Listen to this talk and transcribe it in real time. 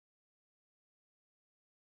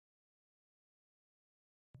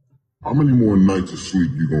How many more nights of sleep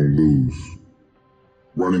you gonna lose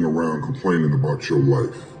running around complaining about your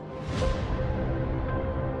life?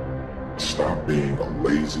 Stop being a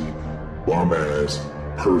lazy, bum-ass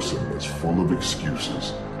person that's full of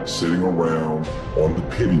excuses, sitting around on the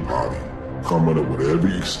pity potty, coming up with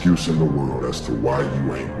every excuse in the world as to why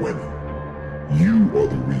you ain't winning. You are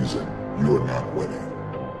the reason you're not winning.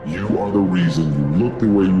 You are the reason you look the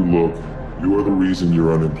way you look. You are the reason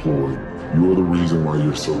you're unemployed. You are the reason why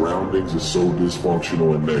your surroundings are so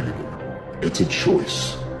dysfunctional and negative. It's a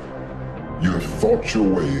choice. You have thought your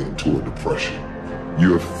way into a depression.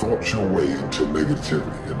 You have thought your way into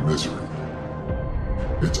negativity and misery.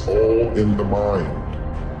 It's all in the mind.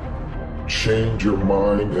 Change your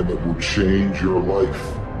mind and it will change your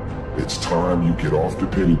life. It's time you get off the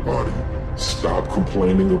pity potty. Stop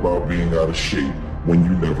complaining about being out of shape when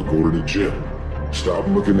you never go to the gym. Stop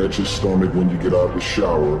looking at your stomach when you get out of the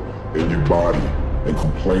shower and your body and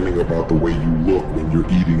complaining about the way you look when you're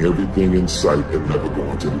eating everything in sight and never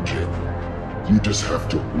going to the gym. You just have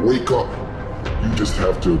to wake up. You just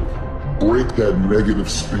have to break that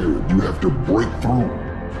negative spirit. You have to break through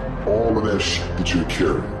all of that shit that you're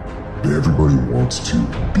carrying. Everybody wants to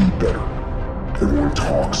be better. Everyone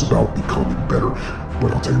talks about becoming better,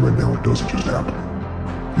 but I'll tell you right now, it doesn't just happen.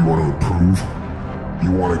 You want to improve?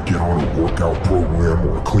 You want to get on a workout program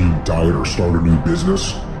or a clean diet or start a new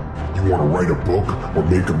business? You want to write a book or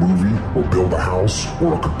make a movie or build a house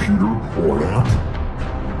or a computer or an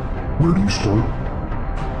app? Where do you start?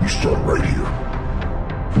 You start right here.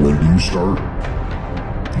 When do you start?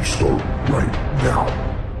 You start right now.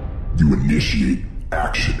 You initiate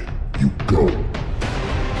action. You go.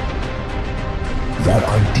 That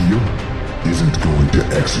idea isn't going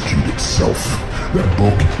to execute itself. That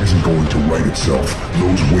book isn't going to write itself.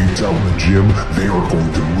 Those weights out in the gym, they are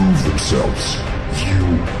going to move themselves. You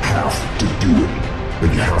have to do it,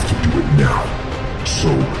 and you have to do it now.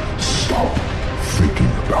 So stop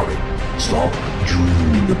thinking about it. Stop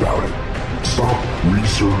dreaming about it. Stop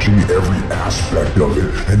researching every aspect of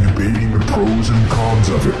it and debating the pros and cons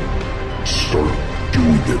of it. Start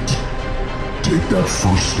doing it. Take that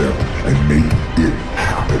first step and make it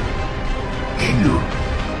happen.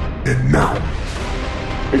 Here and now.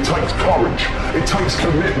 It takes courage, it takes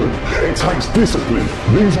commitment, it takes discipline.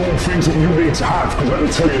 These are all things that you need to have, because let me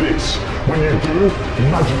tell you this, when you do,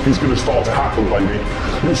 magic is going to start to happen, baby.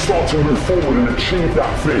 You'll start to move forward and achieve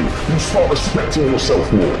that thing. You'll start respecting yourself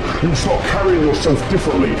more. You'll start carrying yourself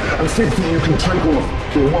differently and think that you can take on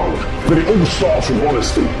the world. But it all starts with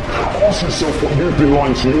honesty. Ask yourself what you've been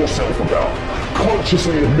lying to yourself about.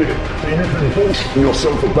 Consciously admit that you've been bullshitting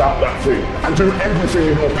yourself about that thing and do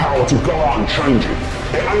everything in your power to go out and change it.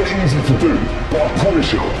 It ain't easy to do, but I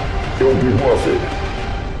promise you, it'll be worth it.